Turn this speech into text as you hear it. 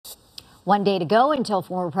One day to go until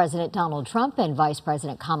former President Donald Trump and Vice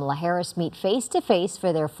President Kamala Harris meet face-to-face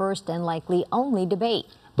for their first and likely only debate.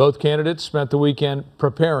 Both candidates spent the weekend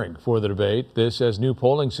preparing for the debate. This as new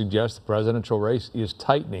polling suggests the presidential race is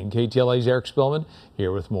tightening. KTLA's Eric Spillman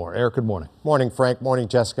here with more. Eric, good morning. Morning, Frank. Morning,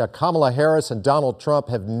 Jessica. Kamala Harris and Donald Trump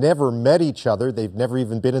have never met each other. They've never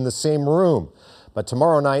even been in the same room. But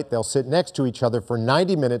tomorrow night, they'll sit next to each other for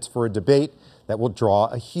 90 minutes for a debate that will draw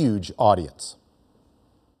a huge audience.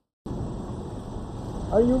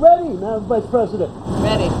 Are you ready, Madam Vice President?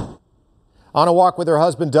 Ready. On a walk with her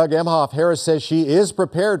husband, Doug Emhoff, Harris says she is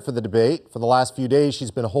prepared for the debate. For the last few days,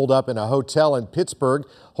 she's been holed up in a hotel in Pittsburgh,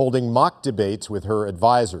 holding mock debates with her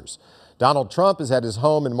advisors. Donald Trump is at his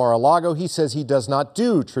home in Mar-a-Lago. He says he does not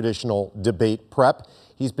do traditional debate prep.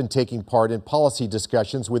 He's been taking part in policy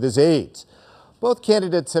discussions with his aides. Both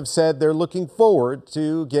candidates have said they're looking forward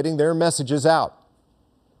to getting their messages out.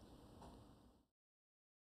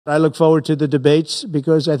 I look forward to the debates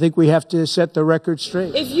because I think we have to set the record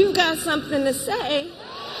straight. If you've got something to say it to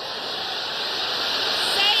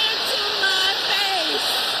my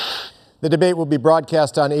face. The debate will be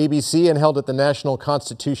broadcast on ABC and held at the National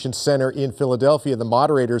Constitution Center in Philadelphia. The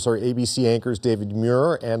moderators are ABC anchors David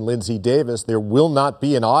Muir and Lindsay Davis. There will not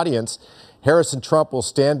be an audience. Harris and Trump will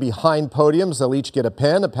stand behind podiums. They'll each get a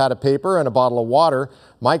pen, a pad of paper, and a bottle of water.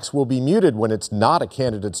 Mics will be muted when it's not a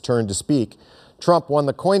candidate's turn to speak. Trump won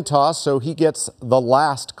the coin toss, so he gets the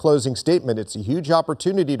last closing statement. It's a huge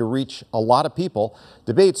opportunity to reach a lot of people.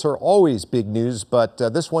 Debates are always big news, but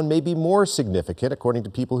this one may be more significant, according to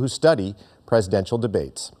people who study presidential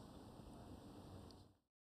debates.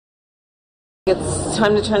 It's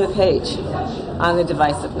time to turn the page on the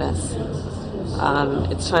divisiveness.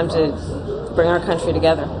 It's time to bring our country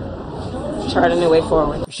together, chart a new way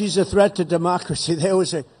forward. She's a threat to democracy. They always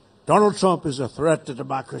say, Donald Trump is a threat to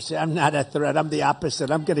democracy. I'm not a threat. I'm the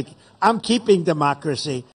opposite. I'm keeping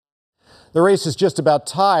democracy. The race is just about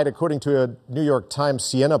tied. According to a New York Times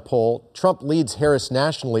Siena poll, Trump leads Harris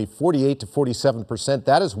nationally 48 to 47%.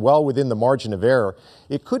 That is well within the margin of error.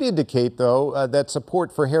 It could indicate, though, that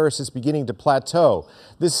support for Harris is beginning to plateau.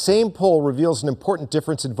 This same poll reveals an important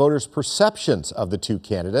difference in voters' perceptions of the two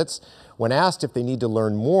candidates. When asked if they need to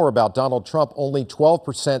learn more about Donald Trump, only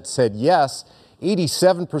 12% said yes.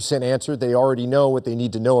 87% answered they already know what they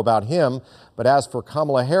need to know about him. But as for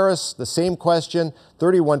Kamala Harris, the same question,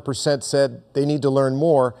 31% said they need to learn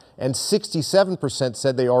more, and 67%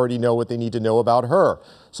 said they already know what they need to know about her.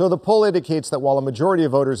 So the poll indicates that while a majority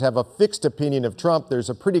of voters have a fixed opinion of Trump, there's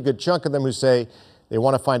a pretty good chunk of them who say they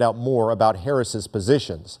want to find out more about Harris's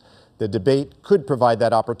positions. The debate could provide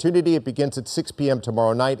that opportunity. It begins at 6 p.m.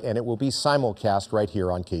 tomorrow night, and it will be simulcast right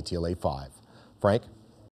here on KTLA 5. Frank?